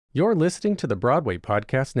You're listening to the Broadway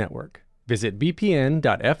Podcast Network. Visit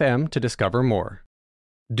bpn.fm to discover more.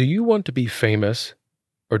 Do you want to be famous,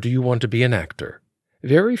 or do you want to be an actor?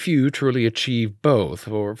 Very few truly achieve both,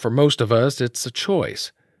 or for most of us, it's a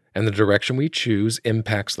choice, and the direction we choose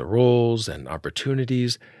impacts the roles and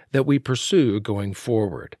opportunities that we pursue going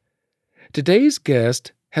forward. Today's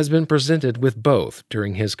guest has been presented with both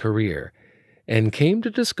during his career, and came to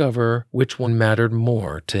discover which one mattered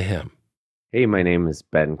more to him. Hey, my name is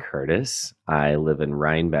Ben Curtis. I live in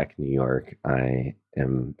Rhinebeck, New York. I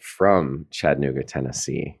am from Chattanooga,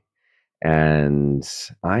 Tennessee, and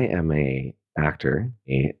I am an actor,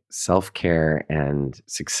 a self-care and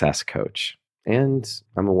success coach, and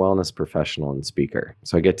I'm a wellness professional and speaker.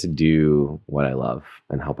 So I get to do what I love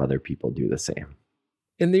and help other people do the same.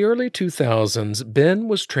 In the early 2000s, Ben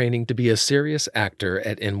was training to be a serious actor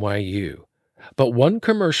at NYU, but one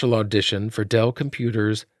commercial audition for Dell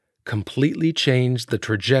computers completely changed the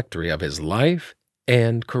trajectory of his life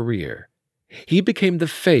and career. He became the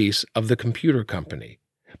face of the computer company,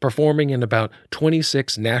 performing in about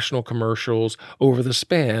 26 national commercials over the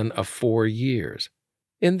span of 4 years.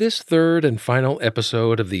 In this third and final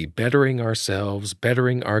episode of the Bettering Ourselves,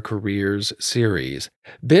 Bettering Our Careers series,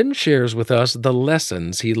 Ben shares with us the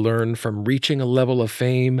lessons he learned from reaching a level of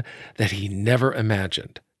fame that he never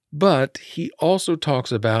imagined. But he also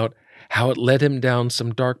talks about how it led him down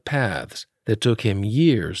some dark paths that took him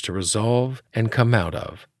years to resolve and come out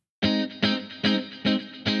of.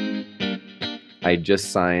 I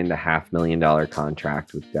just signed a $500,000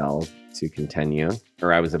 contract with Dell to continue,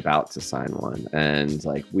 or I was about to sign one. And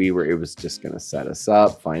it was just going to set us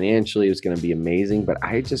up financially. It was going to be amazing. But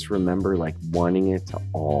I just remember wanting it to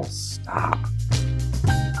all stop.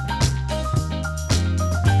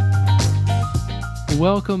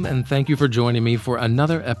 Welcome and thank you for joining me for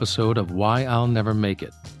another episode of Why I'll Never Make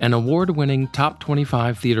It, an award-winning Top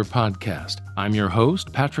 25 theater podcast. I'm your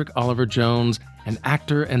host, Patrick Oliver Jones, an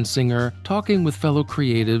actor and singer, talking with fellow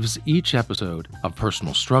creatives each episode of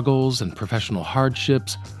personal struggles and professional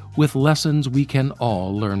hardships with lessons we can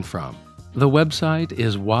all learn from. The website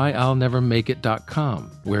is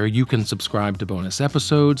whyillnevermakeit.com, where you can subscribe to bonus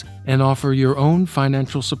episodes and offer your own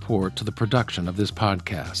financial support to the production of this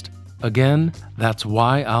podcast. Again, that's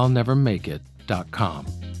whyillnevermakeit.com.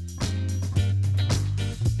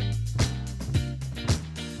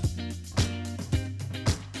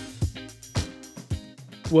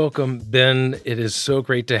 Welcome, Ben. It is so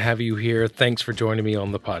great to have you here. Thanks for joining me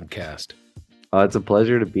on the podcast. It's a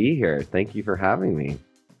pleasure to be here. Thank you for having me.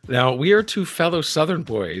 Now, we are two fellow Southern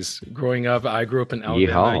boys. Growing up, I grew up in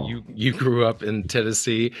Alabama. You grew up in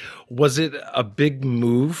Tennessee. Was it a big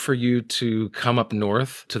move for you to come up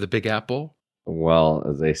north to the Big Apple? Well,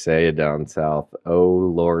 as they say down south, oh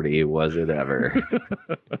Lordy, was it ever?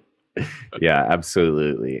 Yeah,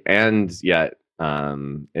 absolutely. And yet,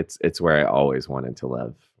 it's where I always wanted to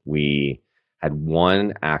live. We had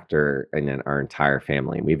one actor in our entire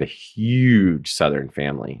family. We have a huge Southern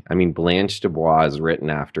family. I mean, Blanche DuBois is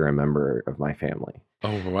written after a member of my family.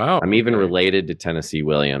 Oh, wow. I'm even related to Tennessee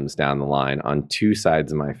Williams down the line on two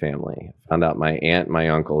sides of my family. Found out my aunt and my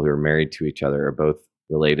uncle, who are married to each other, are both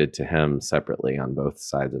related to him separately on both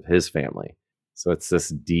sides of his family. So it's this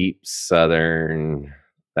deep Southern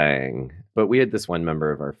thing. But we had this one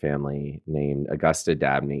member of our family named Augusta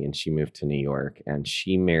Dabney, and she moved to New York, and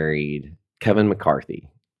she married Kevin McCarthy.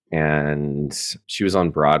 And she was on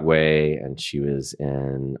Broadway, and she was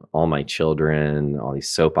in All My Children, all these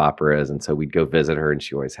soap operas. And so we'd go visit her, and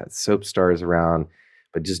she always had soap stars around.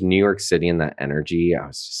 But just New York City and that energy,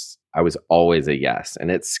 I was always a yes. And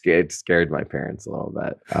it scared my parents a little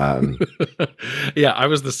bit. Yeah, I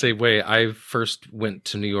was the same way. I first went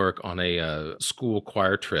to New York on a school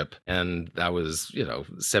choir trip, and I was,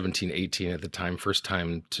 17, 18 at the time, first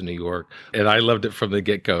time to New York. And I loved it from the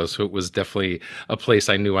get-go. So it was definitely a place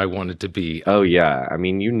I knew I wanted to be. Oh, yeah. I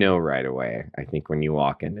mean, right away. I think when you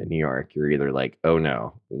walk into New York, you're either like, oh,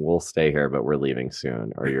 no, we'll stay here, but we're leaving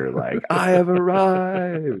soon. Or you're like, I have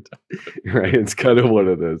arrived. Right? It's kind of one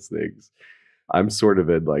of those things. I'm sort of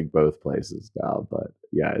in both places now, but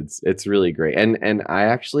yeah, it's really great. And I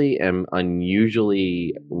actually am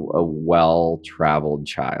unusually a well-traveled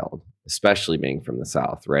child, especially being from the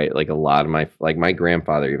South, right? A lot of my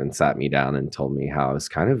grandfather even sat me down and told me how I was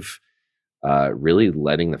kind of really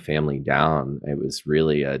letting the family down. It was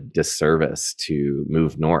really a disservice to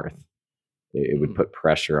move north. It would put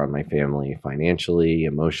pressure on my family financially,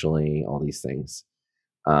 emotionally, all these things.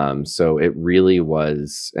 So it really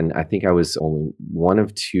was, and I think I was only one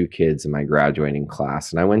of two kids in my graduating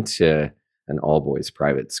class, and I went to an all boys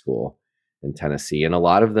private school. in Tennessee. And a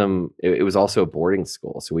lot of them, it was also a boarding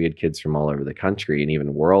school. So we had kids from all over the country and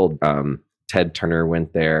even world. Ted Turner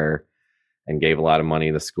went there and gave a lot of money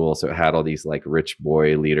to the school. So it had all these like rich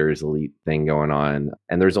boy leaders, elite thing going on.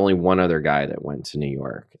 And there's only one other guy that went to New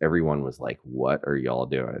York. Everyone was like, what are y'all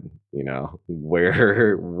doing? You know, what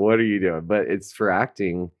are you doing? But it's for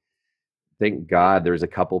acting. Thank God there's a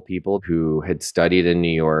couple people who had studied in New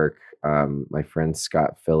York. My friends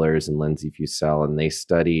Scott Fillers and Lindsay Fusel, and they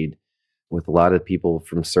studied with a lot of people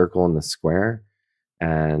from Circle and the Square.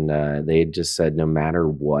 And they just said, no matter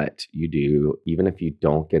what you do, even if you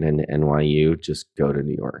don't get into NYU, just go to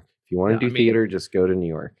New York. If you want to do theater, just go to New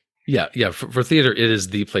York. Yeah. For theater, it is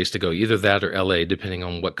the place to go. Either that or LA, depending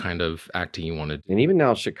on what kind of acting you want to do. And even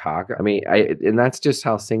now, Chicago. I mean, and that's just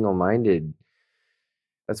how single-minded.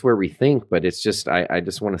 That's where we think, but it's just, I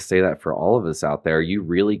just want to say that for all of us out there, you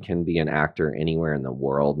really can be an actor anywhere in the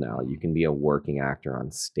world now. You can be a working actor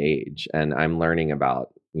on stage. And I'm learning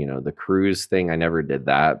about, the cruise thing. I never did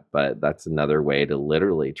that, but that's another way to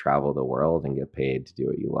literally travel the world and get paid to do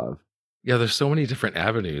what you love. Yeah, there's so many different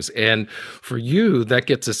avenues. And for you, that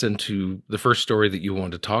gets us into the first story that you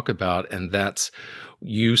wanted to talk about, and that's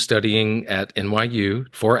you studying at NYU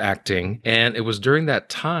for acting. And it was during that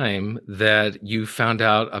time that you found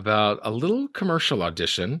out about a little commercial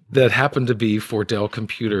audition that happened to be for Dell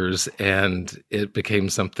computers, and it became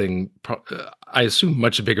something, I assume,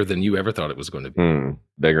 much bigger than you ever thought it was going to be.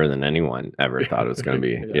 Bigger than anyone ever thought it was going to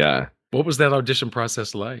be. Yeah. What was that audition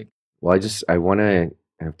process like? Well, I want to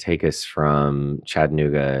take us from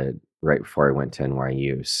Chattanooga right before I went to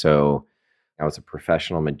NYU. So I was a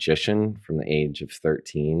professional magician from the age of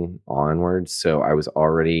 13 onwards. So I was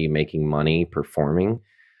already making money performing.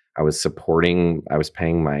 I was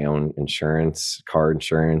paying my own insurance, car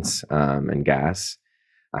insurance, and gas.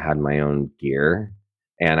 I had my own gear,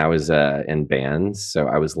 and I was in bands. So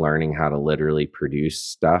I was learning how to literally produce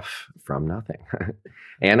stuff from nothing.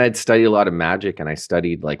 And I'd studied a lot of magic, and I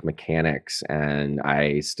studied like mechanics, and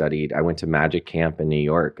I went to magic camp in New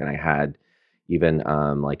York, and I had even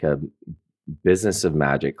like a business of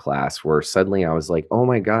magic class where suddenly I was like, oh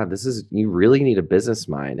my God, you really need a business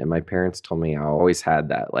mind. And my parents told me I always had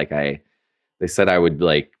that. Like they said I would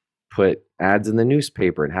like put ads in the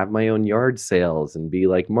newspaper and have my own yard sales and be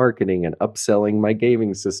like marketing and upselling my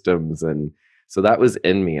gaming systems. And so that was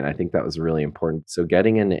in me. And I think that was really important. So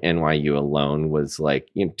getting into NYU alone was like,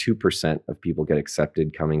 2% of people get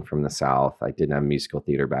accepted coming from the South. I didn't have a musical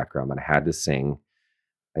theater background, but I had to sing.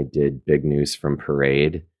 I did Big News from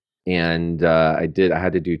Parade. And I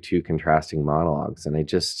had to do 2 contrasting monologues. And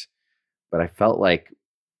but I felt like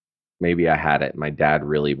maybe I had it. My dad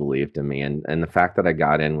really believed in me. And the fact that I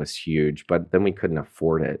got in was huge, but then we couldn't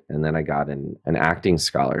afford it. And then I got an acting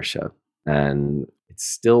scholarship, and it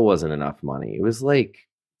still wasn't enough money. It was like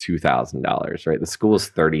 $2,000, right? The school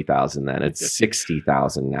was $30,000 then. It's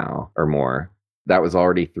 $60,000 now or more. That was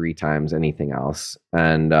already 3 times anything else.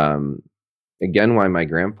 And again, why my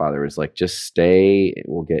grandfather was like, just stay,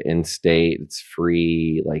 we'll get in state, it's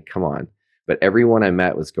free, like, come on. But everyone I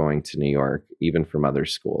met was going to New York, even from other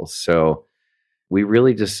schools. So we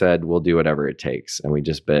really just said, we'll do whatever it takes. And we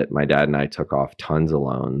just my dad and I took off tons of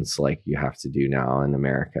loans like you have to do now in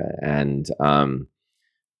America. And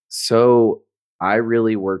so I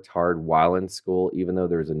really worked hard while in school, even though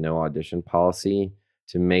there was a no audition policy,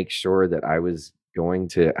 to make sure that I was going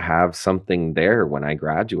to have something there when I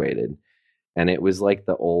graduated. And it was like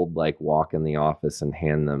the old, like, walk in the office and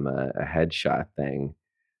hand them a headshot thing.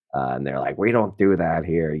 And they're like, we don't do that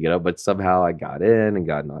here, but somehow I got in and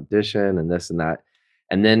got an audition and this and that.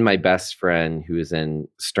 And then my best friend, who was in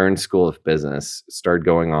Stern School of Business, started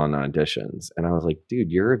going on auditions. And I was like,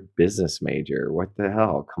 dude, you're a business major. What the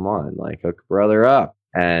hell? Come on, like, hook a brother up.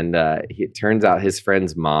 And it turns out his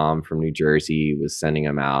friend's mom from New Jersey was sending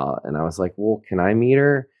him out. And I was like, well, can I meet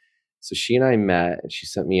her? So she and I met, and she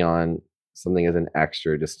sent me on something as an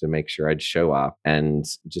extra just to make sure I'd show up. And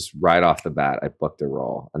just right off the bat, I booked a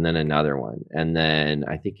role, and then another one. And then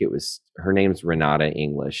I think her name's Renata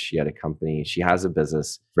English. She had a company. She has a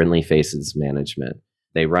business, Friendly Faces Management.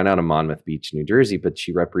 They run out of Monmouth Beach, New Jersey, but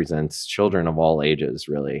she represents children of all ages,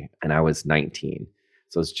 really. And I was 19.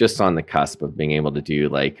 So it's just on the cusp of being able to do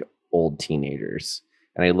like old teenagers.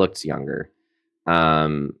 And I looked younger.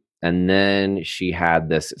 And then she had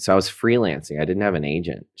this. So I was freelancing. I didn't have an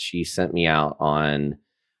agent. She sent me out on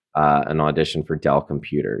an audition for Dell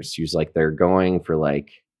computers. She was like, they're going for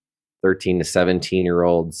like 13 to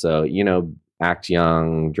 17-year-olds. So, act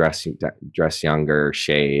young, dress younger,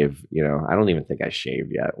 shave. I don't even think I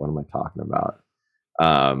shaved yet. What am I talking about?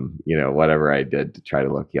 Whatever I did to try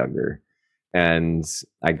to look younger. And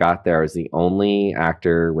I got there. I was the only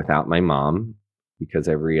actor without my mom because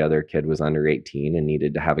every other kid was under 18 and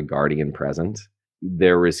needed to have a guardian present.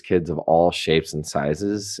 There was kids of all shapes and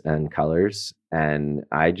sizes and colors, and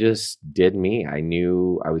I just did me. I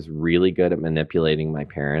knew I was really good at manipulating my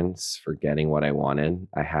parents for getting what I wanted.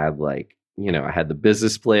 I had I had the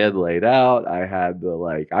business plan laid out. I had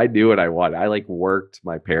I knew what I wanted. I worked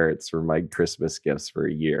my parents for my Christmas gifts for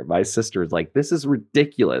a year. My sister was like, "This is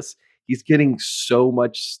ridiculous. He's getting so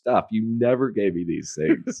much stuff. You never gave me these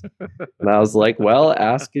things." And I was like, "Well,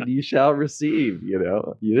 ask and you shall receive.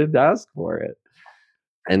 You didn't ask for it."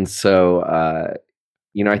 And so,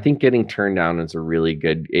 I think getting turned down is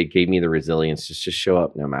it gave me the resilience just to show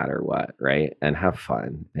up no matter what, right? And have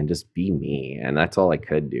fun and just be me. And that's all I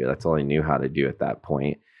could do. That's all I knew how to do at that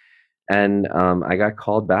point. And I got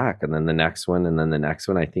called back, and then the next one, and then the next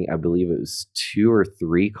one. I believe it was 2 or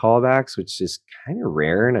 3 callbacks, which is kind of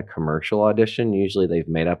rare in a commercial audition. Usually they've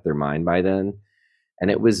made up their mind by then. And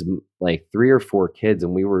it was like 3 or 4 kids,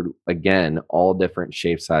 and we were, again, all different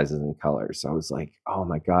shapes, sizes, and colors. So I was like, oh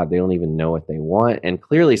my God, they don't even know what they want. And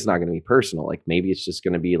clearly it's not going to be personal. Like maybe it's just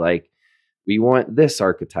going to be like, we want this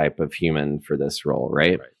archetype of human for this role,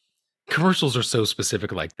 right? Commercials are so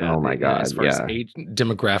specific like that. Oh my God, as far as age,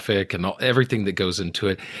 demographic, and everything that goes into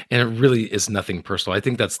it. And it really is nothing personal. I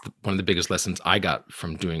think that's one of the biggest lessons I got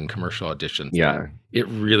from doing commercial auditions. Yeah. It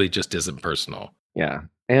really just isn't personal. Yeah.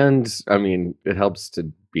 And I mean, it helps to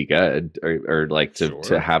be good or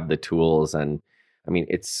to have the tools. And I mean,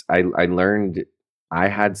 I learned I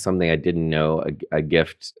had something I didn't know, a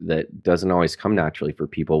gift that doesn't always come naturally for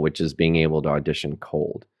people, which is being able to audition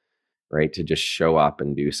cold, right? To just show up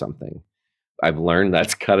and do something. I've learned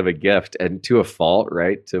that's kind of a gift, and to a fault,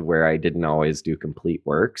 right? To where I didn't always do complete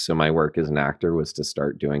work. So my work as an actor was to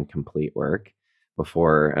start doing complete work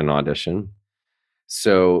before an audition.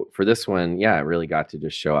 So for this one, yeah, I really got to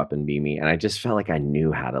just show up and be me. And I just felt like I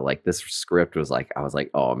knew how to, this script was I was like,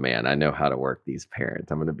 oh man, I know how to work these parents.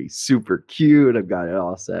 I'm going to be super cute. I've got it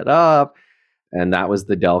all set up. And that was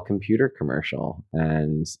the Dell computer commercial.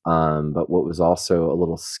 And, but what was also a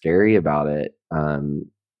little scary about it,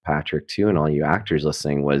 Patrick too, and all you actors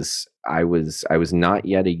listening, was I was not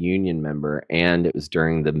yet a union member, and it was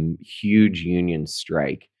during the huge union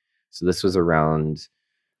strike. So this was around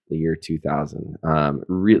the year 2000,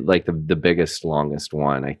 the biggest, longest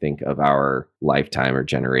one, I think, of our lifetime or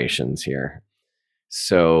generations here.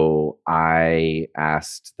 So I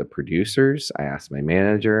asked the producers, I asked my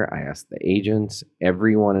manager, I asked the agents,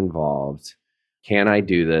 everyone involved, can I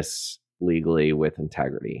do this legally with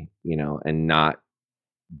integrity, and not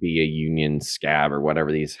be a union scab or whatever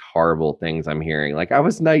these horrible things I'm hearing. I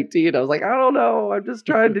was 19. I was like, I don't know. I'm just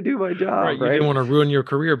trying to do my job. Right. You didn't want to ruin your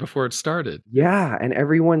career before it started. Yeah. And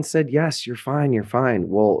everyone said, yes, you're fine. You're fine.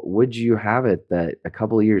 Well, would you have it that a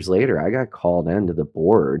couple of years later, I got called into the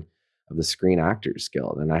board of the Screen Actors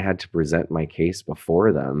Guild, and I had to present my case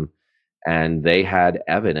before them. And they had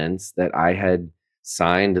evidence that I had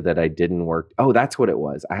signed that I didn't work. Oh, that's what it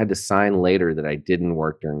was. I had to sign later that I didn't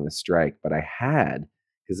work during the strike, but I had,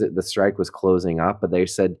 because the strike was closing up, but they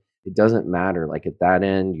said it doesn't matter. At that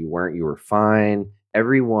end, you were fine.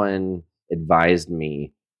 Everyone advised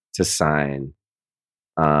me to sign.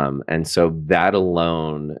 And so that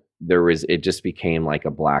alone, it just became like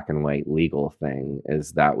a black and white legal thing,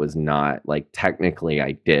 is that was not technically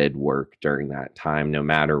I did work during that time, no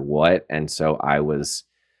matter what. And so I was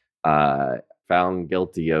found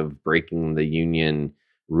guilty of breaking the union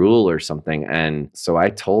rule or something. And so I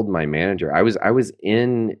told my manager, I was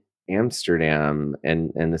in Amsterdam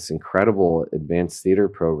and this incredible advanced theater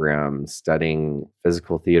program studying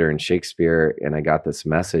physical theater and Shakespeare. And I got this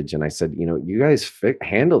message, and I said, you guys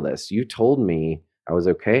handle this. You told me I was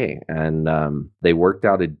okay. And they worked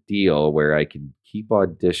out a deal where I could keep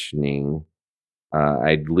auditioning.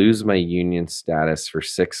 I'd lose my union status for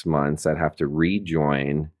 6 months. I'd have to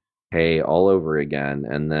rejoin, pay all over again.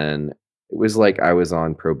 And then it was like I was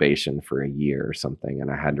on probation for a year or something, and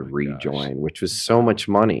I had to rejoin, which was so much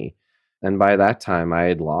money. And by that time I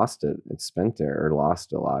had lost it. I'd spent it or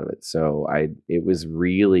lost a lot of it. So it was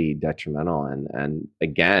really detrimental. And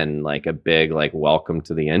again, a big, welcome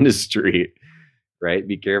to the industry, right?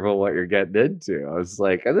 Be careful what you're getting into. I was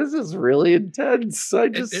like, this is really intense. I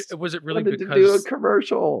just was it really wanted to do a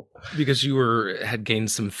commercial because you had gained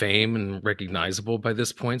some fame and recognizable by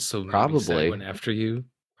this point. So probably went after you.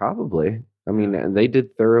 Probably. I mean, they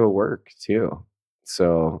did thorough work too.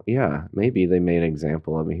 So yeah, maybe they made an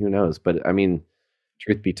example of me. Who knows? But I mean,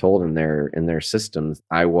 truth be told, in their systems,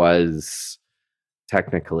 I was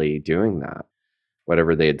technically doing that.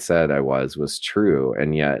 Whatever they had said I was true,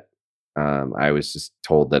 and yet I was just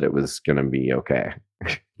told that it was going to be okay.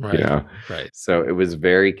 Right. Right. So it was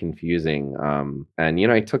very confusing.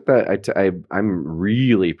 And I took that. I'm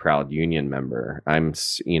really proud union member.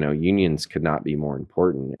 Unions could not be more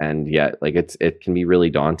important, and yet like it can be really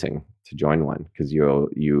daunting to join one because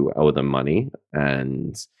you owe them money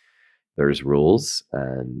and there's rules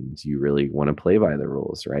and you really want to play by the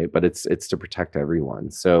rules, right? But it's to protect everyone.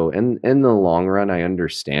 So in the long run, I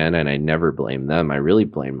understand, and I never blame them. I really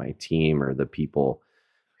blame my team or the people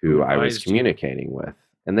who I was communicating with.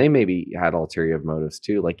 And they maybe had ulterior motives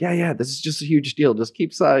too. Like, yeah, this is just a huge deal. Just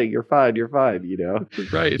keep signing. You're fine.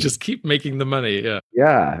 Right. Just keep making the money.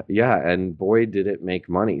 Yeah. And boy, did it make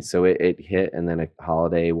money. So it hit, and then a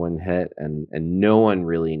holiday one hit, and no one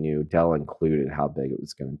really knew, Dell included, how big it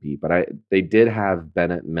was going to be. But they did have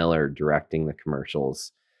Bennett Miller directing the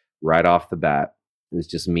commercials right off the bat. It was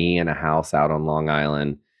just me in a house out on Long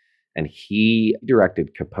Island. And he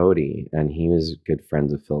directed Capote, and he was good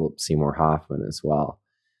friends with Philip Seymour Hoffman as well.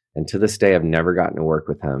 And to this day, I've never gotten to work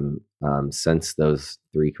with him since those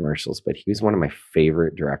 3 commercials, but he was one of my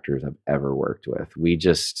favorite directors I've ever worked with. We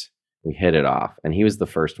hit it off. And he was the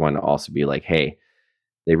first one to also be like, hey,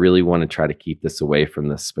 they really want to try to keep this away from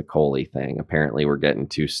the Spicoli thing. Apparently we're getting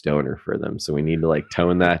too stoner for them. So we need to like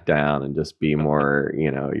tone that down and just be more,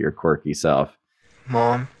 your quirky self.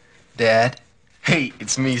 Mom, Dad, hey,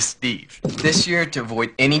 it's me, Steve. This year, to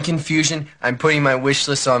avoid any confusion, I'm putting my wish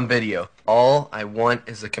list on video. All I want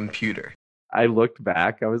is a computer. I looked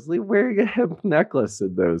back. I was like wearing a hemp necklace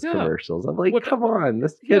in those commercials. I'm like, come on,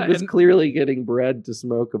 this kid was clearly getting bred to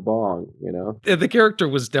smoke a bong, The character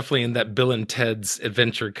was definitely in that Bill and Ted's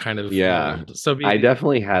Adventure kind of world. So I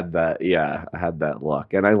definitely had that. Yeah, I had that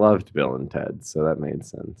look, and I loved Bill and Ted, so that made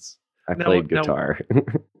sense. I played guitar.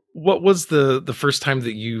 What was the first time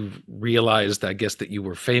that you realized, I guess, that you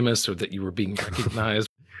were famous or that you were being recognized?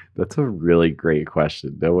 That's a really great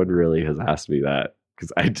question. No one really has asked me that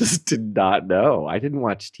because I just did not know. I didn't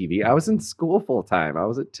watch TV. I was in school full time. I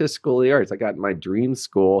was at Tisch School of the Arts. I got in my dream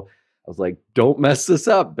school. I was like, don't mess this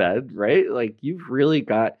up, Ben, right? Like you've really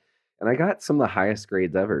got, and I got some of the highest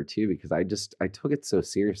grades ever too, because I took it so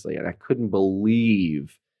seriously, and I couldn't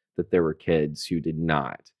believe that there were kids who did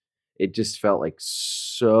not. It just felt like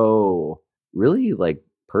so really like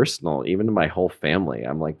personal, even to my whole family.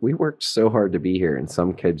 I'm like, we worked so hard to be here, and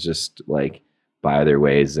some kids just like buy their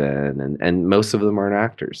ways in, and most of them aren't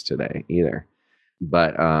actors today either.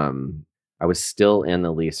 But I was still in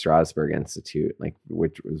the Lee Strasberg Institute, like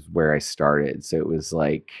which was where I started. So it was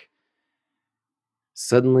like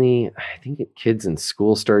suddenly I think kids in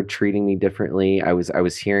school started treating me differently. I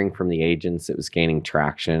was hearing from the agents it was gaining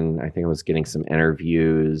traction. I think I was getting some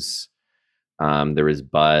interviews. There was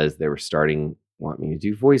buzz. They were want me to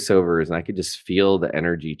do voiceovers, and I could just feel the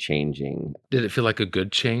energy changing. Did it feel like a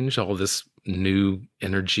good change, all this new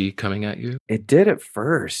energy coming at you? It did at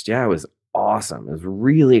first. Yeah, it was awesome. It was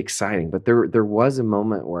really exciting. But there was a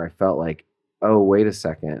moment where I felt like, oh, wait a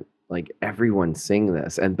second. Like everyone's seeing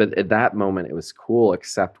this. But at that moment it was cool,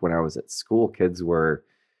 except when I was at school,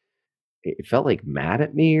 it felt like mad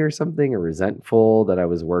at me or something, or resentful that I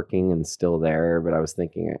was working and still there. But I was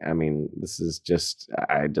thinking, I mean,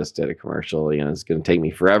 I just did a commercial, it's going to take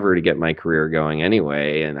me forever to get my career going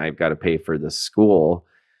anyway. And I've got to pay for the school.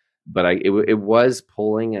 But it was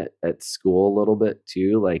pulling at school a little bit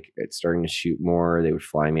too. Like it's starting to shoot more. They would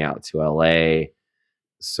fly me out to LA.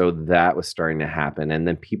 So that was starting to happen. And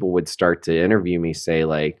then people would start to interview me, say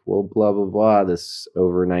like, well, blah, blah, blah, this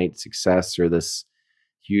overnight success or this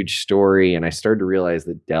huge story. And I started to realize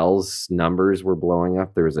that Dell's numbers were blowing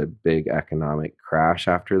up. There was a big economic crash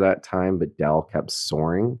after that time, but Dell kept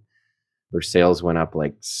soaring. Their sales went up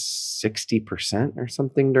like 60% or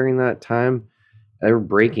something during that time. They were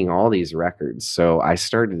breaking all these records. So I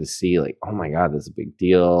started to see like, oh my God, this is a big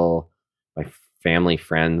deal. My family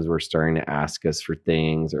friends were starting to ask us for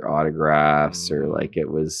things or autographs or like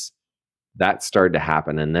that started to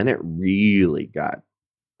happen. And then it really got,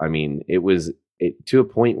 it to a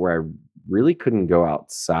point where I really couldn't go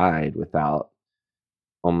outside without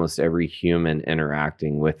almost every human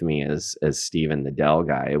interacting with me as Steven the Dell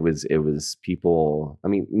guy. It was people.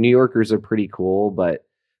 New Yorkers are pretty cool, but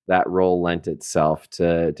that role lent itself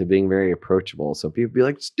to being very approachable. So people be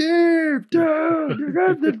like, Steve, dude, you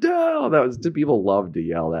got the Dell. People loved to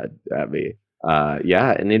yell at me.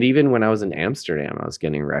 And even when I was in Amsterdam, I was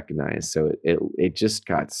getting recognized. So it just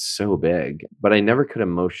got so big, but I never could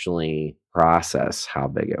emotionally process how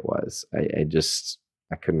big it was.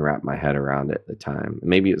 I couldn't wrap my head around it at the time.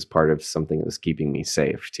 Maybe it was part of something that was keeping me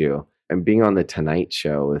safe too. And being on the Tonight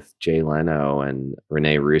Show with Jay Leno and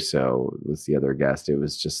Rene Russo was the other guest. It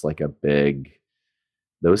was just like a big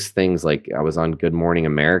those things, like I was on Good Morning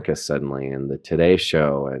America suddenly and the Today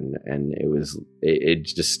Show, and it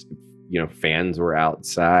just, fans were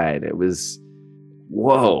outside. It was,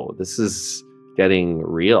 whoa, this is getting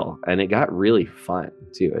real. And it got really fun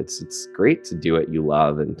too. It's great to do what you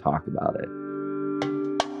love and talk about it.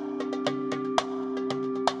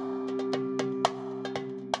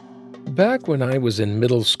 Back when I was in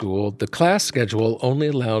middle school, the class schedule only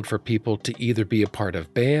allowed for people to either be a part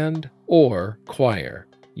of band or choir.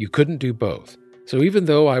 You couldn't do both. So even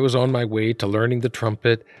though I was on my way to learning the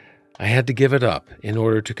trumpet, I had to give it up in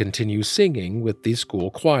order to continue singing with the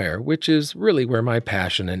school choir, which is really where my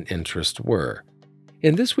passion and interest were.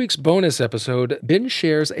 In this week's bonus episode, Ben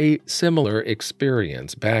shares a similar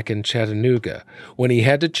experience back in Chattanooga when he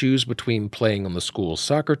had to choose between playing on the school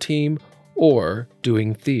soccer team or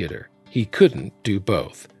doing theater. He couldn't do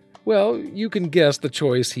both. Well, you can guess the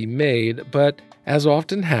choice he made, but as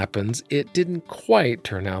often happens, it didn't quite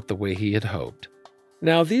turn out the way he had hoped.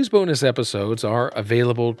 Now, these bonus episodes are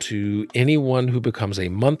available to anyone who becomes a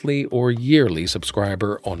monthly or yearly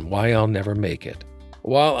subscriber on Why I'll Never Make It.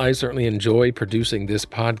 While I certainly enjoy producing this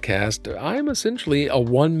podcast, I'm essentially a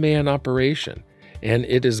one-man operation, and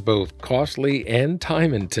it is both costly and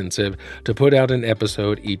time-intensive to put out an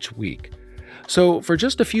episode each week. So for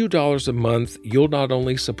just a few dollars a month, you'll not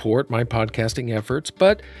only support my podcasting efforts,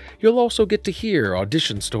 but you'll also get to hear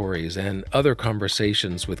audition stories and other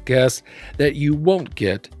conversations with guests that you won't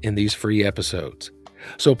get in these free episodes.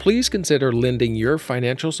 So please consider lending your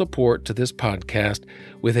financial support to this podcast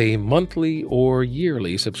with a monthly or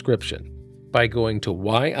yearly subscription by going to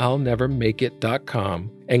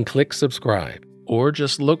whyillnevermakeit.com and click subscribe, or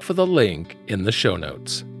just look for the link in the show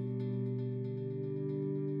notes.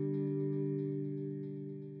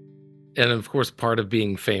 And of course, part of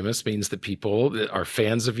being famous means that people are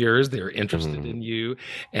fans of yours, they're interested in you,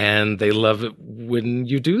 and they love it when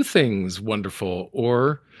you do things wonderful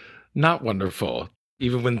or not wonderful.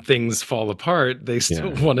 Even when things fall apart, they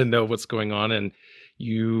still want to know what's going on. And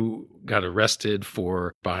you got arrested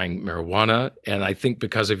for buying marijuana. And I think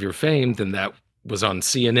because of your fame, then that was on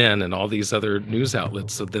CNN and all these other news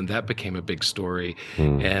outlets. So then that became a big story.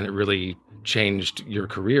 And it really changed your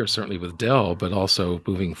career, certainly with Dell, but also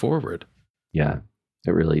moving forward. Yeah,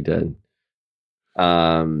 it really did.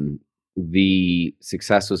 The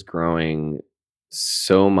success was growing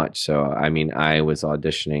so much so. I mean, I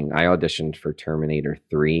auditioned for Terminator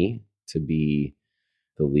 3 to be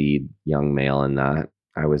the lead young male in that.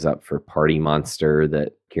 I was up for Party Monster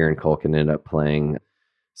that Kieran Culkin ended up playing.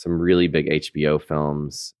 Some really big HBO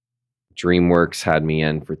films. DreamWorks had me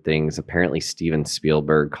in for things. Apparently Steven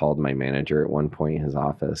Spielberg called my manager at one point in his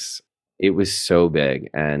office. It was so big.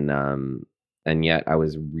 And yet I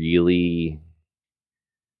was really,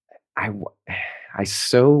 I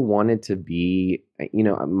so wanted to be,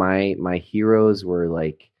 my heroes were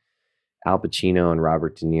like Al Pacino and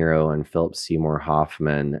Robert De Niro and Philip Seymour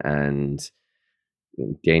Hoffman and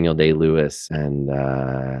Daniel Day-Lewis and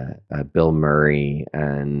Bill Murray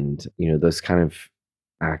and, those kind of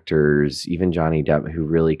actors, even Johnny Depp, who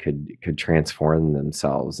really could transform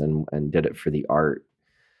themselves and did it for the art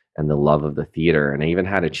and the love of the theater. And I even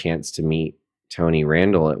had a chance to meet Tony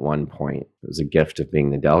Randall at one point. It was a gift of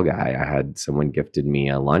being the Dell guy. I had someone gifted me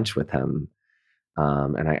a lunch with him.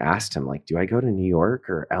 And I asked him, like, do I go to New York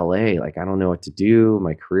or LA? Like, I don't know what to do.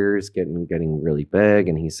 My career is getting really big.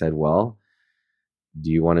 And he said, well, do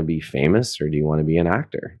you want to be famous or do you want to be an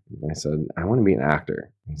actor? And I said, I want to be an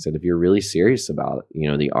actor. He said, if you're really serious about,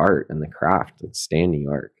 the art and the craft, let's stay in New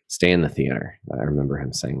York, stay in the theater. I remember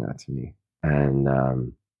him saying that to me.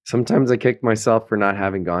 And sometimes I kicked myself for not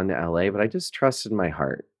having gone to LA, but I just trusted my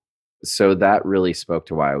heart. So that really spoke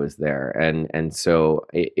to why I was there. And so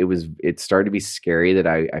it started to be scary that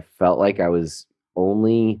I felt like I was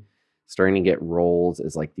only starting to get roles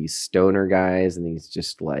as like these stoner guys and these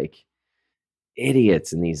just like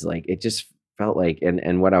idiots and these like, it just felt like,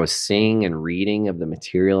 and what I was seeing and reading of the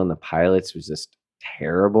material and the pilots was just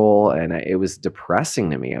terrible. And it was depressing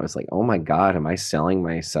to me. I was like, oh my God, am I selling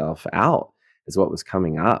myself out is what was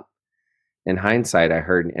coming up. In hindsight, I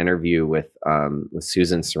heard an interview with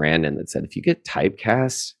Susan Sarandon that said, if you get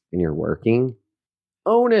typecast and you're working,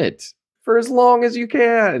 own it for as long as you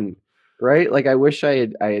can. Right? Like, I wish I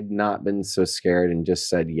had not been so scared and just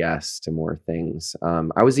said yes to more things.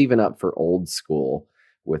 I was even up for Old School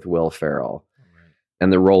with Will Ferrell. Right.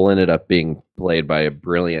 And the role ended up being played by a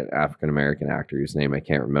brilliant African-American actor whose name I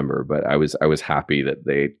can't remember, but I was happy that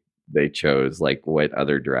they chose like what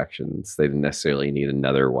other directions. They didn't necessarily need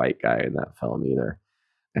another white guy in that film either.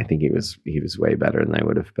 I think he was way better than I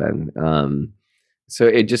would have been. So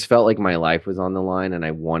it just felt like my life was on the line and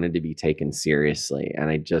I wanted to be taken seriously. And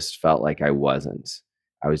I just felt like I wasn't.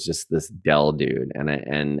 I was just this Dell dude. And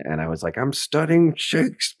I was like, I'm studying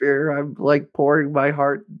Shakespeare. I'm like pouring my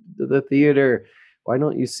heart to the theater. Why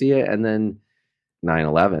don't you see it? And then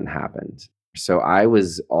 9/11 happened. So I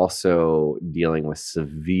was also dealing with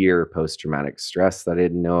severe post-traumatic stress that I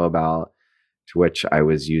didn't know about, to which I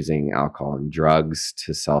was using alcohol and drugs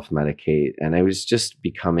to self-medicate. And I was just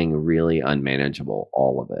becoming really unmanageable,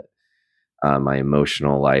 all of it. My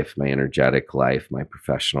emotional life, my energetic life, my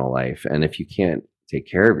professional life. And if you can't take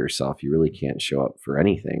care of yourself, you really can't show up for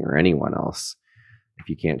anything or anyone else if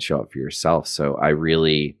you can't show up for yourself. So I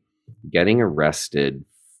really, getting arrested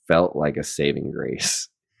felt like a saving grace.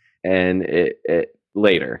 And it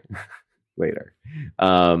later,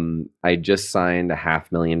 I just signed a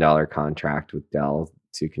 $500,000 contract with Dell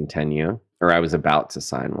to continue, or I was about to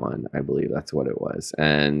sign one. I believe that's what it was.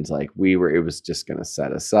 And like it was just going to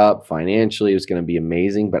set us up financially. It was going to be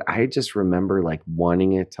amazing. But I just remember like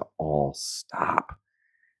wanting it to all stop.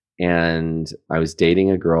 And I was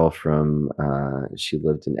dating a girl from, she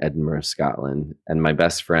lived in Edinburgh, Scotland. And my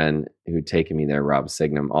best friend who'd taken me there, Rob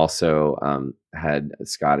Signum, also had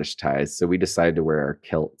Scottish ties. So we decided to wear our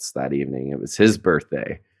kilts that evening. It was his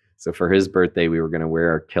birthday. So for his birthday, we were going to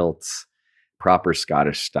wear our kilts, proper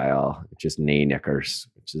Scottish style, just knee knickers,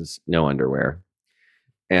 which is no underwear.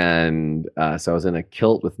 And so I was in a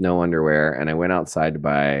kilt with no underwear, and I went outside to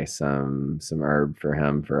buy some herb for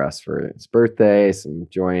him, for his birthday, some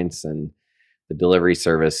joints, and the delivery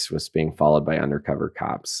service was being followed by undercover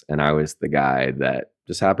cops. And I was the guy that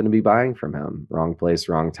just happened to be buying from him. Wrong place,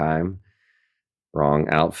 wrong time, wrong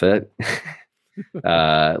outfit.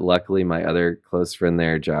 Luckily, my other close friend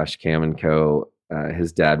there, Josh Kamenko,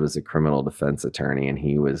 his dad was a criminal defense attorney, and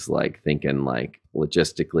he was like thinking like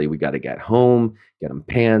logistically, we got to get home, get him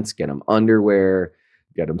pants, get him underwear,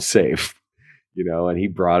 get him safe, and he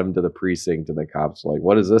brought him to the precinct, and the cops were like,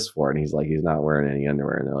 what is this for? And he's like, he's not wearing any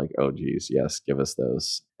underwear. And they're like, oh geez, yes, give us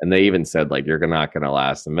those. And they even said like, you're not going to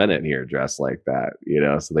last a minute here dressed like that,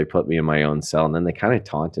 so they put me in my own cell, and then they kind of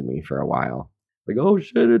taunted me for a while. Like, oh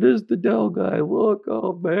shit, it is the Dell guy. Look,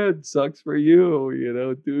 oh man, sucks for you.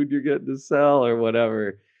 Dude, you're getting to sell or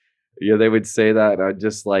whatever. They would say that. I'd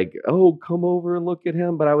just like, oh, come over and look at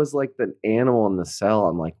him. But I was like the animal in the cell.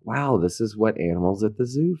 I'm like, wow, this is what animals at the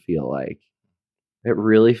zoo feel like. It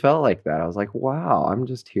really felt like that. I was like, wow, I'm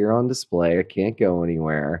just here on display. I can't go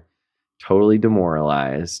anywhere. Totally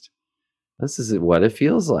demoralized. This is what it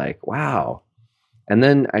feels like. Wow. And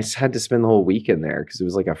then I had to spend the whole weekend there because it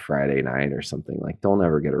was like a Friday night or something. Like, don't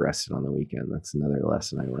ever get arrested on the weekend. That's another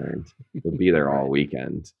lesson I learned. You'll be there all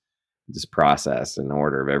weekend, just process in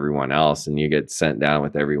order of everyone else, and you get sent down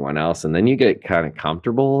with everyone else. And then you get kind of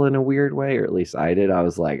comfortable in a weird way, or at least I did. I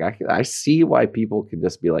was like, I see why people could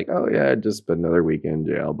just be like, oh yeah, just another weekend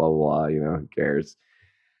in jail, blah, blah, blah, who cares?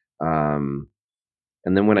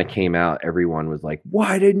 And then when I came out, everyone was like,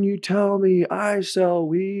 why didn't you tell me? I sell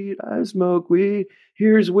weed. I smoke weed.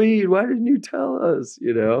 Here's weed. Why didn't you tell us?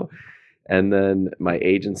 And then my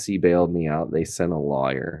agency bailed me out. They sent a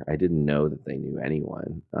lawyer. I didn't know that they knew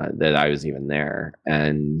anyone, that I was even there.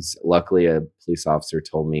 And luckily, a police officer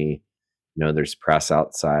told me, there's press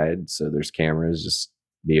outside. So there's cameras. Just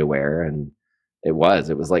be aware. And it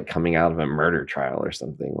was like coming out of a murder trial or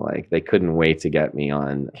something. Like they couldn't wait to get me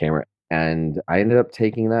on camera. And I ended up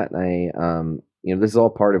taking that, and I, this is all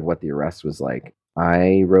part of what the arrest was like.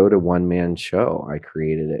 I wrote a one-man show. I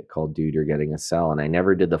created it called Dude, You're Getting a Cell, and I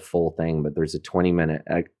never did the full thing, but there's a 20-minute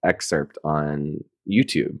excerpt on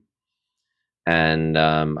YouTube. And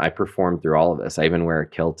I performed through all of this. I even wear a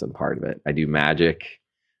kilt in part of it. I do magic.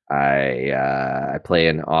 I play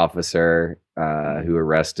an officer who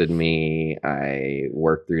arrested me. I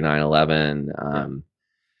worked through 9/11.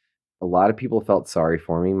 A lot of people felt sorry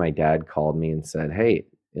for me. My dad called me and said, hey,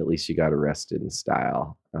 at least you got arrested in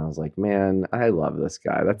style. And I was like, man, I love this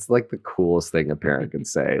guy. That's like the coolest thing a parent could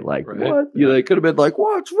say. Like, right? What? Yeah. They could have been like,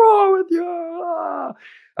 what's wrong with you? Ah.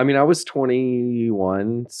 I mean, I was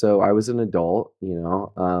 21, so I was an adult,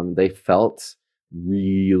 they felt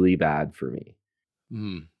really bad for me.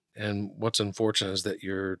 And what's unfortunate is that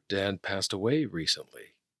your dad passed away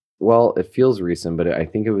recently. Well, it feels recent, but I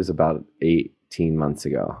think it was about 18 months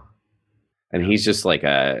ago. And he's just like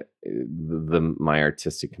my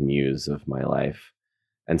artistic muse of my life,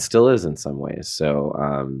 and still is in some ways. So,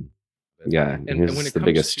 yeah, and he was the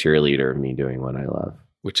biggest cheerleader of me doing what I love,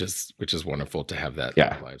 which is wonderful to have that.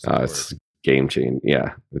 Yeah, it's game changing.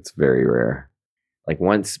 Yeah, it's very rare. Like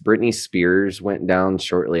once Britney Spears went down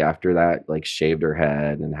shortly after that, like shaved her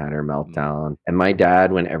head and had her meltdown. And my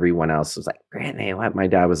dad, when everyone else was like, Britney, what? My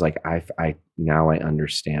dad was like, I now I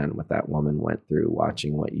understand what that woman went through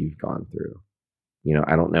watching what you've gone through. You know,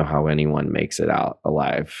 I don't know how anyone makes it out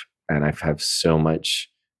alive. And I have so much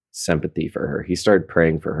sympathy for her. He started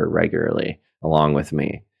praying for her regularly along with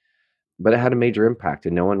me. But it had a major impact,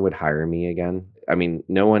 and no one would hire me again. I mean,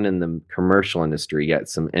 no one in the commercial industry, yet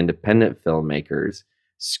some independent filmmakers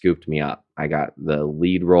scooped me up. I got the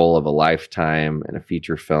lead role of a lifetime in a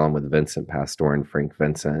feature film with Vincent Pastore and Frank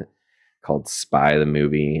Vincent called Spy the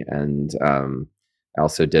Movie. And I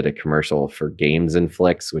also did a commercial for Games and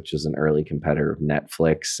Flicks, which is an early competitor of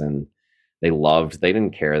Netflix. And they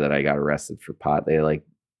didn't care that I got arrested for pot. They like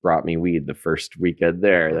brought me weed the first weekend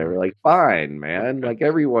there. They were like, fine, man. Like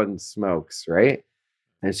everyone smokes, right?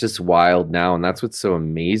 And it's just wild now. And that's what's so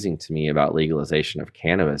amazing to me about legalization of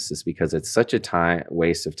cannabis is because it's such a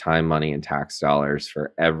waste of time, money, and tax dollars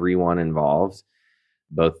for everyone involved,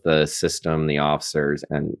 both the system, the officers,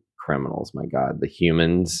 and criminals. My God, the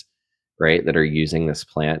humans, right, that are using this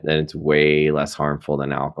plant, that it's way less harmful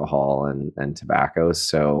than alcohol and tobacco.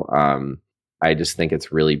 So, I just think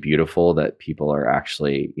it's really beautiful that people are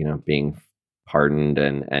actually, you know, being pardoned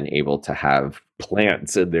and able to have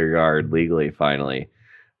plants in their yard legally finally.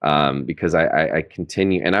 Because I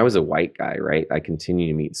continue, and I was a white guy, right? I continue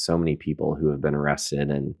to meet so many people who have been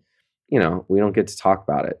arrested and, you know, we don't get to talk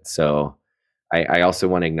about it. So I also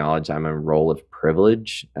want to acknowledge I'm in a role of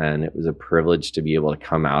privilege, and it was a privilege to be able to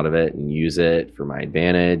come out of it and use it for my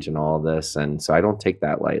advantage and all of this. And so I don't take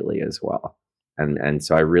that lightly as well. And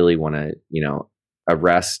so I really want to, you know,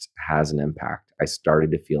 arrest has an impact. I started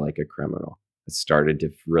to feel like a criminal. I started to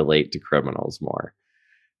relate to criminals more.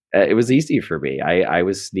 It was easy for me. I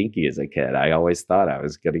was sneaky as a kid. I always thought I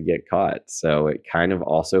was going to get caught. So it kind of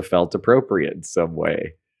also felt appropriate in some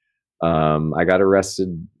way. I got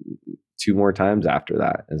arrested 2 more times after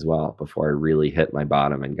that as well, before I really hit my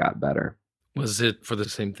bottom and got better. Was it for the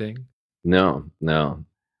same thing? No.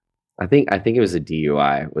 I think it was a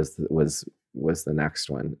DUI was the next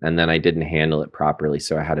one. And then I didn't handle it properly.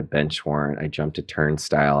 So I had a bench warrant. I jumped a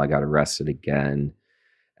turnstile. I got arrested again.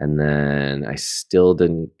 And then I still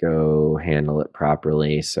didn't go handle it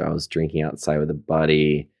properly. So I was drinking outside with a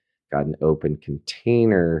buddy, got an open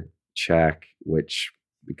container check, which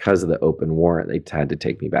because of the open warrant, they had to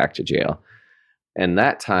take me back to jail. And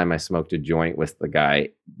that time I smoked a joint with the guy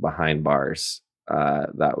behind bars.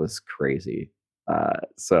 That was crazy.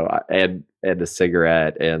 So I had a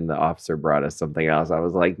cigarette, and the officer brought us something else. I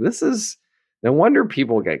was like, this is no wonder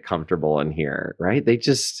people get comfortable in here, right?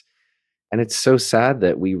 And it's so sad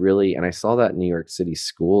that we really, and I saw that in New York City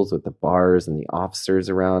schools with the bars and the officers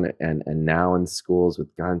around, and now in schools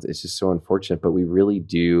with guns. It's just so unfortunate, but we really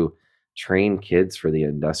do train kids for the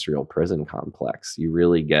industrial prison complex. You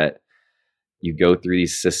really you go through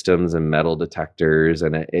these systems and metal detectors,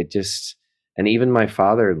 and it just, and even my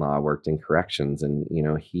father-in-law worked in corrections, and you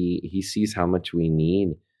know, he sees how much we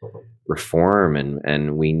need reform,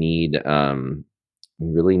 and we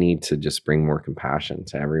really need to just bring more compassion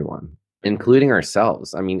to everyone, including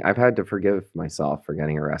ourselves. I mean, I've had to forgive myself for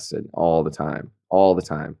getting arrested all the time,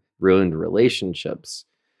 ruined relationships,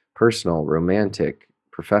 personal, romantic,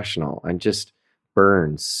 professional. I just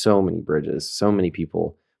burned so many bridges. So many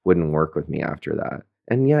people wouldn't work with me after that.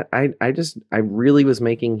 And yet I really was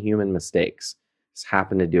making human mistakes. Just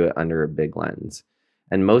happened to do it under a big lens.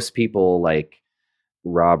 And most people like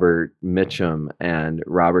Robert Mitchum and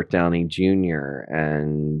Robert Downey Jr.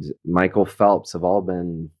 and Michael Phelps have all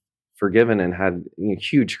been forgiven and had, you know,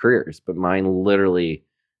 huge careers, but mine literally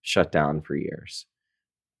shut down for years.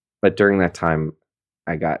 But during that time,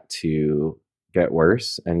 I got to get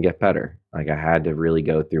worse and get better. Like I had to really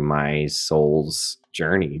go through my soul's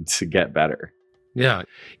journey to get better. Yeah.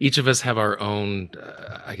 Each of us have our own,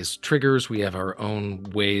 triggers. We have our own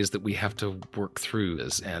ways that we have to work through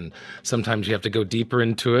this. And sometimes you have to go deeper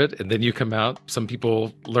into it and then you come out. Some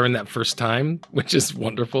people learn that first time, which is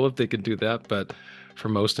wonderful if they can do that. But for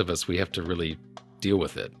most of us, we have to really deal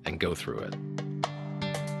with it and go through it.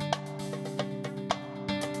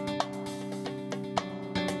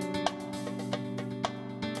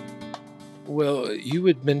 Well, you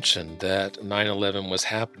had mentioned that 9/11 was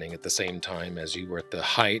happening at the same time as you were at the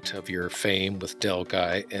height of your fame with Dell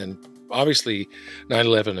Guy. And obviously,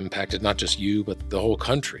 9/11 impacted not just you, but the whole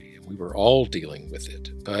country. We were all dealing with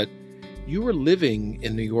it. But you were living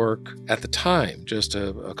in New York at the time, just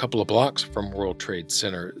a couple of blocks from World Trade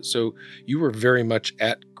Center. So you were very much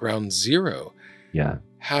at ground zero. Yeah.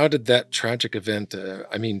 How did that tragic event,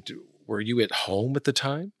 were you at home at the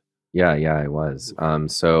time? Yeah, I was.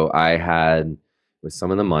 So I had with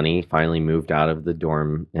some of the money, finally moved out of the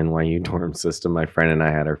NYU dorm system. My friend and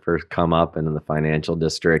I had our first come up into the financial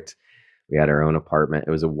district. We had our own apartment.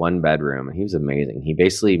 It was a 1-bedroom, and he was amazing. He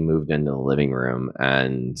basically moved into the living room,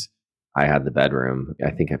 and I had the bedroom.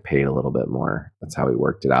 I think I paid a little bit more. That's how we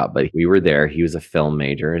worked it out. But we were there. He was a film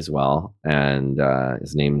major as well. And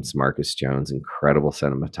his name's Marcus Jones, incredible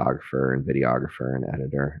cinematographer and videographer and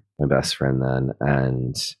editor, my best friend then.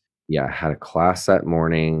 And yeah, I had a class that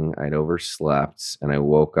morning. I'd overslept and I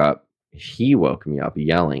woke up. He woke me up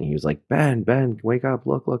yelling. He was like, Ben, wake up,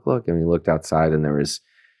 look. And we looked outside and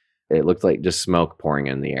it looked like just smoke pouring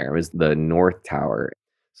in the air. It was the North Tower.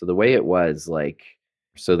 So the way it was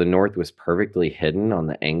so the North was perfectly hidden on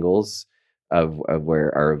the angles of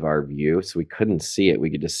our view. So we couldn't see it. We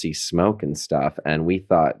could just see smoke and stuff. And we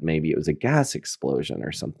thought maybe it was a gas explosion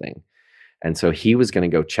or something. And so he was going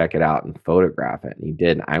to go check it out and photograph it. And he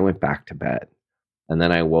did. And I went back to bed. And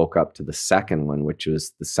then I woke up to the second one, which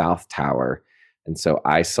was the South Tower. And so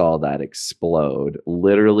I saw that explode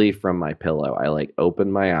literally from my pillow. I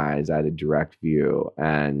opened my eyes. I had a direct view.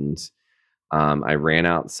 And I ran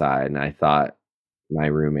outside and I thought, my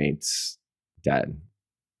roommate's dead.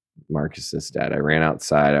 Marcus is dead. I ran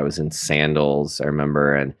outside. I was in sandals, I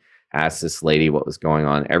remember, and asked this lady what was going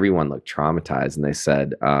on. Everyone looked traumatized. And they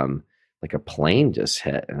said, a plane just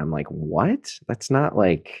hit. And I'm like, what? That's not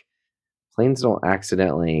planes don't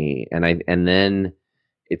accidentally. And then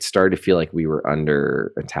it started to feel like we were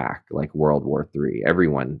under attack, like World War III,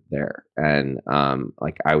 everyone there. And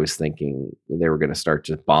I was thinking they were going to start,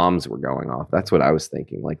 just bombs were going off. That's what I was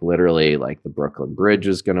thinking. Literally, the Brooklyn Bridge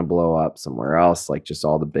was going to blow up somewhere else, just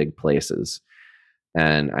all the big places.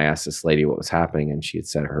 And I asked this lady what was happening, and she had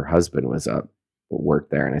said her husband was up,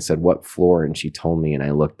 worked there. And I said, what floor? And she told me, and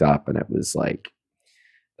I looked up, and it was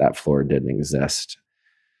that floor didn't exist.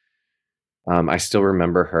 I still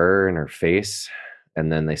remember her and her face. And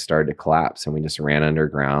then they started to collapse, and we just ran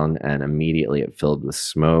underground, and immediately it filled with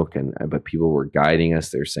smoke. But people were guiding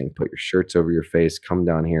us. They were saying, put your shirts over your face, come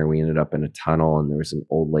down here. We ended up in a tunnel, and there was an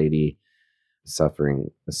old lady suffering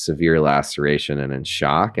a severe laceration and in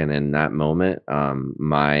shock. And in that moment,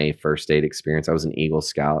 my first aid experience, I was an Eagle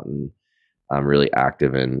Scout and really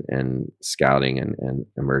active in scouting and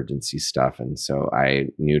emergency stuff. And so I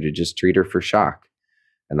knew to just treat her for shock.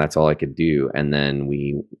 And that's all I could do. And then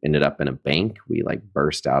we ended up in a bank. We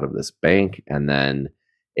burst out of this bank, and then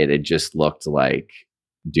it had just looked like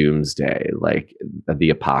doomsday, like the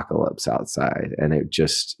apocalypse outside. And it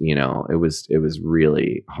just, it was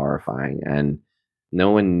really horrifying. And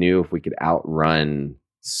no one knew if we could outrun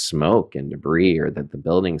smoke and debris, or that the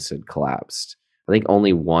buildings had collapsed. I think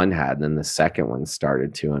only one had, and then the second one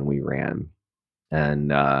started to, and we ran.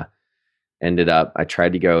 And ended up, I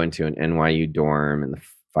tried to go into an NYU dorm in the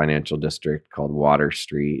financial district called Water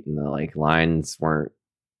Street, and the lines weren't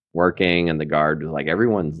working, and the guard was like,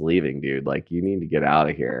 everyone's leaving, dude, you need to get out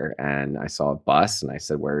of here. And I saw a bus, and I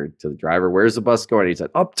said, to the driver, where's the bus going? He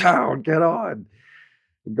said, uptown, get on.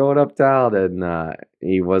 We're going uptown. And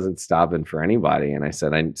he wasn't stopping for anybody. And I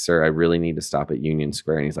said, sir, I really need to stop at Union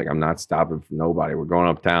Square. And he's like, I'm not stopping for nobody, we're going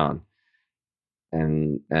uptown.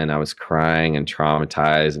 And I was crying and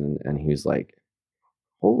traumatized, and he was like,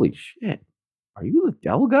 holy shit, are you the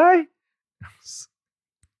Dell guy?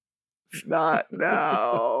 Not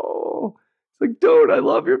now. It's like, dude, I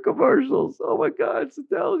love your commercials. Oh my God, it's the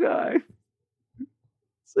Dell guy.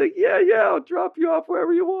 It's like, yeah, I'll drop you off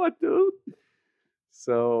wherever you want, dude.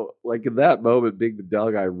 So in that moment, being the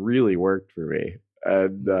Dell guy really worked for me.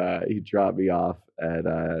 And he dropped me off at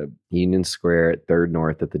Union Square at 3rd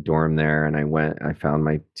North at the dorm there. And I found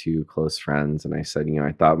my 2 close friends, and I said,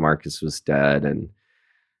 I thought Marcus was dead. And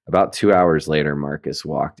about 2 hours later, Marcus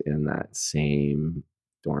walked in that same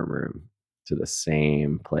dorm room to the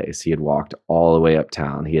same place. He had walked all the way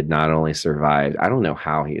uptown. He had not only survived, I don't know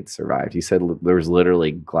how he had survived. He said there was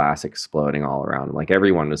literally glass exploding all around him.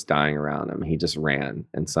 Everyone was dying around him. He just ran,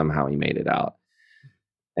 and somehow he made it out.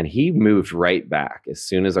 And he moved right back as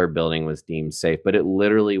soon as our building was deemed safe. But it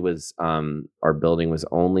literally was, our building was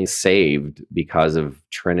only saved because of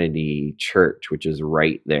Trinity Church, which is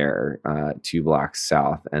right there, 2 blocks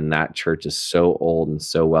south. And that church is so old and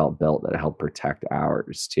so well built that it helped protect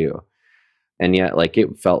ours too. And yet,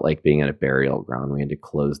 it felt like being at a burial ground. We had to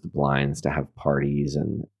close the blinds to have parties.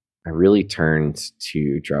 And I really turned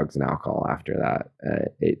to drugs and alcohol after that.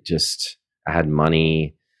 I had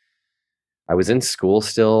money. I was in school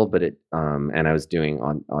still, but and I was doing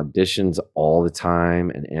auditions all the time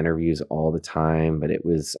and interviews all the time. But it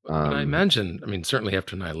was. I imagine, certainly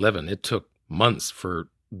after 9/11, it took months for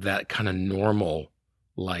that kind of normal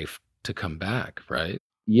life to come back, right?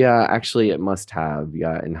 Yeah, actually, it must have.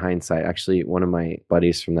 Yeah, in hindsight, actually, one of my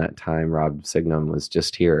buddies from that time, Rob Signum, was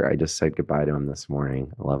just here. I just said goodbye to him this morning.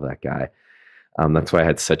 I love that guy. That's why I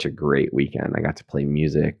had such a great weekend. I got to play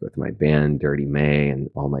music with my band, Dirty May, and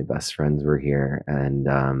all my best friends were here. And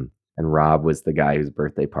Rob was the guy whose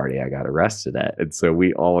birthday party I got arrested at. And so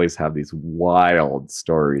we always have these wild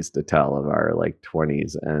stories to tell of our like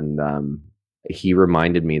 20s. And he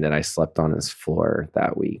reminded me that I slept on his floor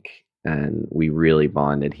that week. And we really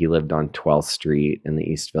bonded. He lived on 12th Street in the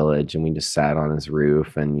East Village, and we just sat on his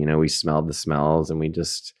roof, and we smelled the smells, and we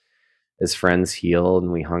just, as friends, healed,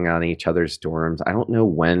 and we hung out in each other's dorms. I don't know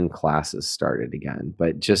when classes started again,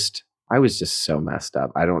 but just I was just so messed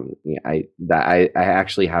up. I don't I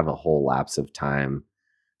actually have a whole lapse of time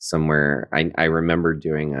somewhere. I remember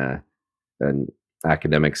doing an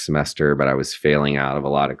academic semester, but I was failing out of a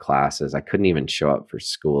lot of classes. I couldn't even show up for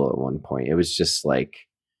school at one point. It was just like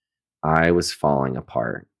I was falling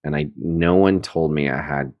apart, and no one told me I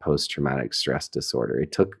had post-traumatic stress disorder.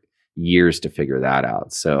 It took years to figure that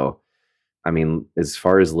out. So I mean, as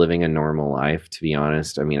far as living a normal life, to be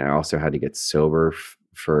honest, I mean, I also had to get sober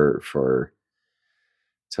for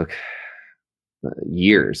took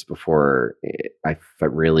years before I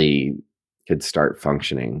really could start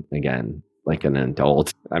functioning again like an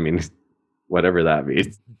adult. I mean, whatever that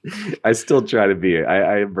means. I still try to be.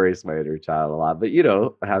 I embrace my inner child a lot, but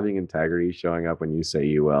having integrity, showing up when you say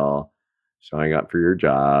you will, showing up for your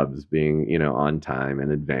jobs, being, on time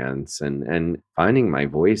in advance, and finding my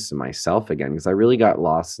voice and myself again, because I really got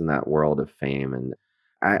lost in that world of fame. And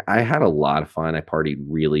I had a lot of fun. I partied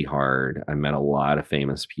really hard. I met a lot of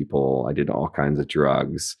famous people. I did all kinds of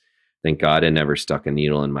drugs. Thank God I never stuck a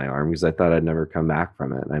needle in my arm, because I thought I'd never come back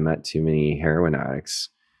from it. And I met too many heroin addicts.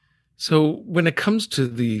 So, when it comes to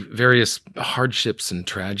the various hardships and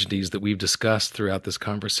tragedies that we've discussed throughout this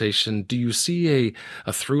conversation, do you see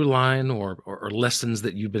a through line or lessons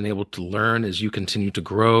that you've been able to learn as you continue to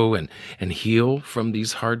grow and heal from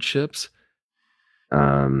these hardships?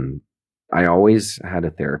 I always had a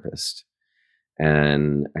therapist,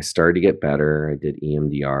 and I started to get better. I did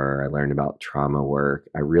EMDR. I learned about trauma work.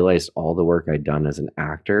 I realized all the work I'd done as an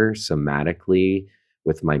actor somatically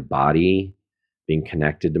with my body, being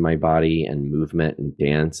connected to my body and movement and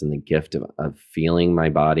dance, and the gift of feeling my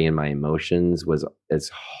body and my emotions was as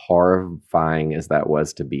horrifying as that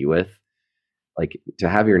was to be with. Like, to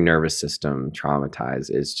have your nervous system traumatized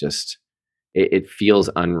is just, it feels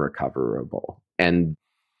unrecoverable. And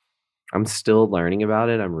I'm still learning about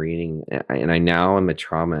it. I'm reading, and I now am a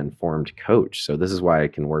trauma informed coach. So this is why I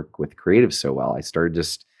can work with creatives so well. I started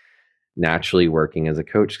just naturally working as a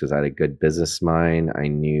coach because I had a good business mind. I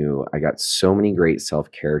knew I got so many great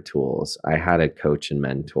self-care tools. I had a coach and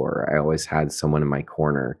mentor. I always had someone in my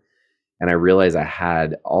corner. And I realized I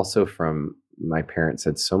had also, from my parents,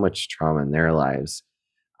 had so much trauma in their lives.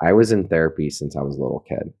 I was in therapy since I was a little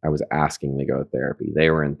kid. I was asking to go to therapy. They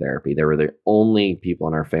were in therapy. They were the only people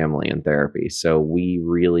in our family in therapy. So we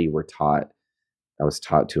really were taught, I was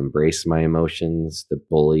taught to embrace my emotions. The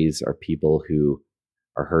bullies are people who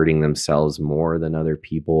are hurting themselves more than other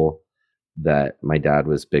people. That my dad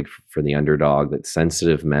was big for the underdog, that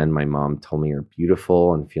sensitive men, my mom told me, are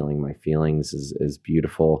beautiful, and feeling my feelings is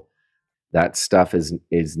beautiful. That stuff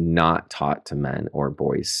is not taught to men or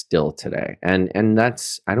boys still today. And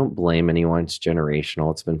that's, I don't blame anyone. It's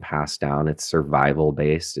generational. It's been passed down. It's survival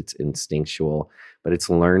based. It's instinctual, but it's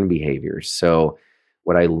learned behaviors. So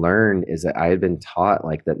what I learned is that I had been taught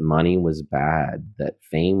like that money was bad, that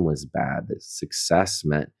fame was bad, that success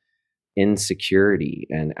meant insecurity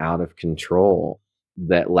and out of control,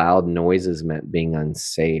 that loud noises meant being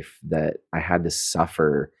unsafe, that I had to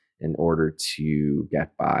suffer in order to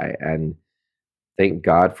get by. And thank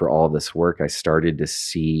God for all this work. I started to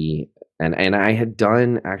see, and I had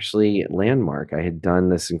done actually Landmark. I had done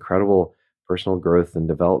this incredible personal growth and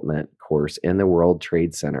development course in the World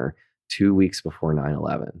Trade Center 2 weeks before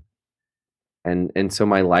 9/11. And so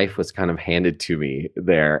my life was kind of handed to me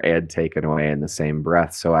there and taken away in the same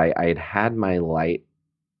breath. So I had my light,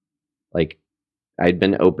 like I'd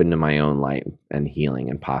been open to my own light and healing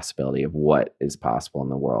and possibility of what is possible in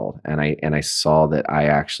the world. And I saw that I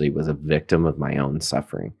actually was a victim of my own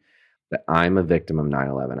suffering, that I'm a victim of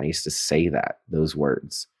 9/11. I used to say those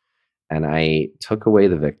words, and I took away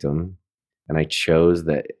the victim, and I chose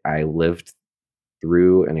that I lived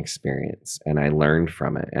through an experience and I learned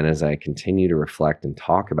from it. And as I continue to reflect and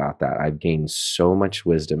talk about that, I've gained so much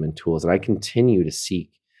wisdom and tools, and I continue to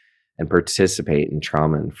seek and participate in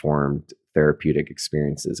trauma-informed therapeutic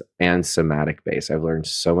experiences and somatic base. I've learned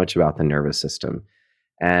so much about the nervous system.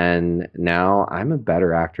 And now I'm a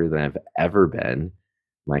better actor than I've ever been.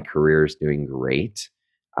 My career is doing great.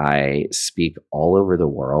 I speak all over the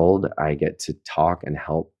world. I get to talk and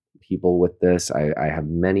help people with this. I have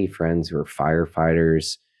many friends who are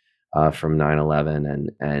firefighters from 9/11,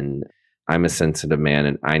 and I'm a sensitive man,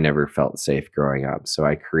 and I never felt safe growing up. So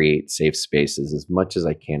I create safe spaces as much as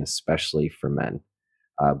I can, especially for men.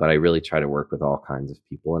 But I really try to work with all kinds of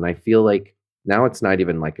people. And I feel like now it's not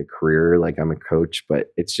even like a career, like I'm a coach, but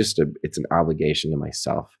it's an obligation to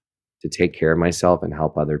myself to take care of myself and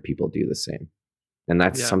help other people do the same. And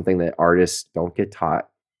that's something that artists don't get taught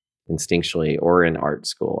instinctually or in art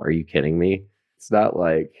school. Are you kidding me? It's not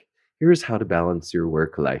like, here's how to balance your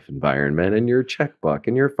work life environment and your checkbook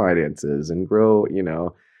and your finances and grow,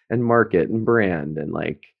 and market and brand. And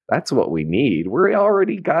like, that's what we need. We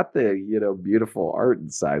already got the, beautiful art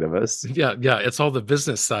inside of us. Yeah. It's all the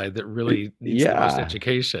business side that really needs the most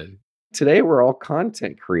education. Today, we're all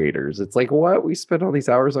content creators. It's like, what? We spend all these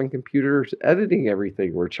hours on computers editing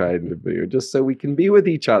everything we're trying to do just so we can be with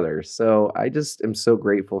each other. So I just am so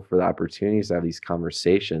grateful for the opportunities to have these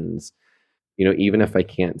conversations. Even if I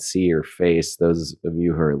can't see your face, those of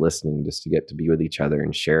you who are listening, just to get to be with each other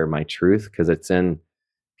and share my truth, because it's in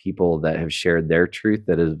people that have shared their truth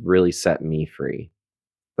that has really set me free.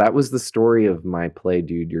 That was the story of my play,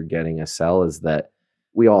 Dude, You're Getting a Cell, is that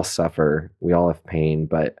we all suffer, we all have pain,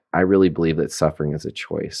 but I really believe that suffering is a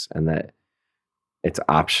choice and that it's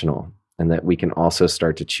optional, and that we can also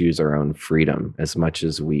start to choose our own freedom as much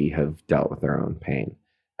as we have dealt with our own pain.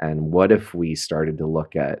 And what if we started to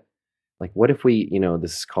look at, like, what if we,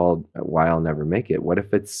 this is called Why I'll Never Make It. What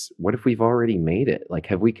if we've already made it? Like,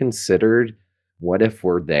 have we considered, what if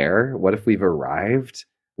we're there? What if we've arrived?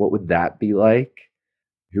 What would that be like?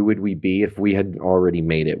 Who would we be if we had already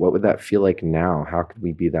made it? What would that feel like now? How could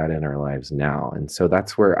we be that in our lives now? And so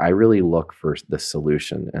that's where I really look for the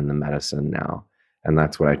solution and the medicine now. And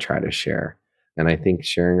that's what I try to share. And I think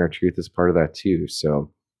sharing our truth is part of that too. So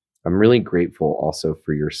I'm really grateful also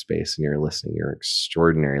for your space and your listening. You're an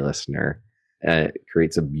extraordinary listener. And it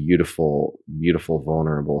creates a beautiful, beautiful,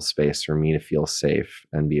 vulnerable space for me to feel safe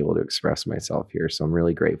and be able to express myself here. So I'm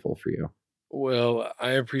really grateful for you. Well, I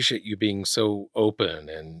appreciate you being so open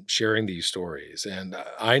and sharing these stories. And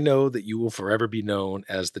I know that you will forever be known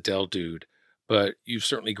as the Dell Dude, but you've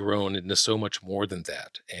certainly grown into so much more than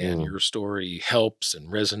that. And your story helps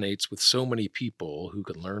and resonates with so many people who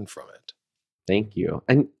can learn from it. Thank you.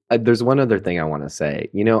 And there's one other thing I want to say.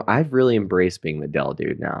 I've really embraced being the Dell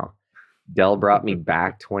Dude now. Dell brought me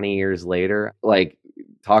back 20 years later. Like,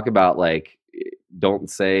 talk about like, don't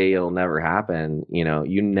say it'll never happen.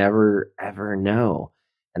 You never, ever know.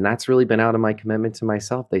 And that's really been out of my commitment to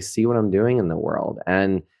myself. They see what I'm doing in the world.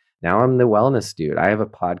 And now I'm the wellness dude. I have a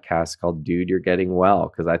podcast called Dude, You're Getting Well,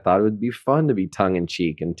 because I thought it would be fun to be tongue in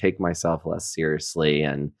cheek and take myself less seriously.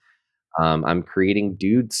 And I'm creating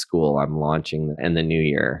Dude School. I'm launching in the new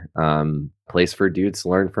year. Place for dudes to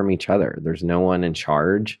learn from each other. There's no one in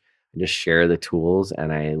charge. I just share the tools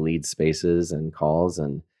and I lead spaces and calls.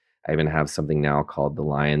 And I even have something now called the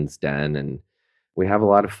Lion's Den, and we have a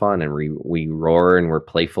lot of fun, and we roar, and we're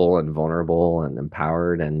playful and vulnerable and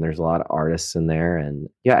empowered, and there's a lot of artists in there. And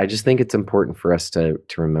yeah, I just think it's important for us to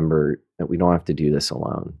remember that we don't have to do this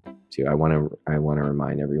alone too. I want to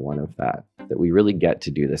remind everyone of that we really get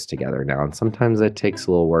to do this together now. And sometimes it takes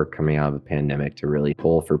a little work coming out of a pandemic to really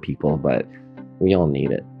pull for people, but we all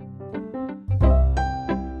need it.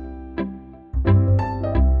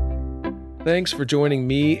 Thanks for joining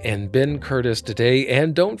me and Ben Curtis today.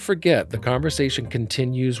 And don't forget, the conversation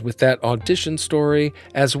continues with that audition story,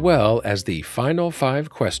 as well as the final 5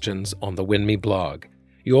 questions on the Win Me blog.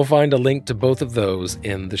 You'll find a link to both of those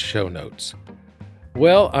in the show notes.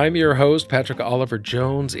 Well, I'm your host, Patrick Oliver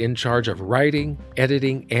Jones, in charge of writing,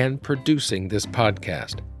 editing, and producing this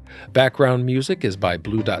podcast. Background music is by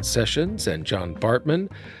Blue Dot Sessions and John Bartman.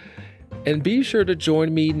 And be sure to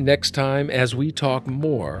join me next time as we talk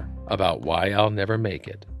more about why I'll never make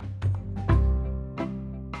it.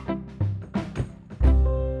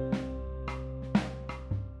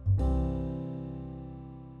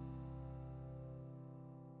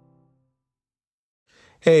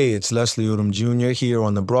 Hey, it's Leslie Odom Jr. here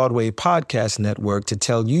on the Broadway Podcast Network to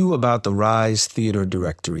tell you about the Rise Theater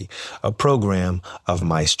Directory, a program of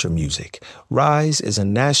Maestro Music. Rise is a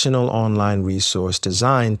national online resource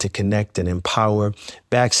designed to connect and empower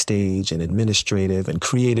backstage and administrative and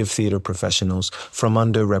creative theater professionals from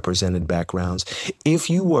underrepresented backgrounds. If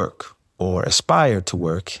you work or aspire to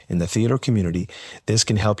work in the theater community, this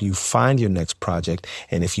can help you find your next project.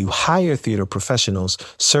 And if you hire theater professionals,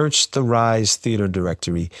 search the Rise Theater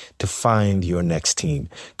Directory to find your next team.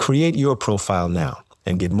 Create your profile now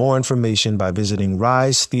and get more information by visiting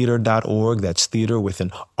risetheater.org. That's theater with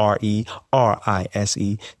an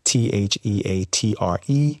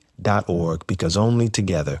RERISETHEATRE.org, because only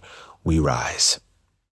together we rise.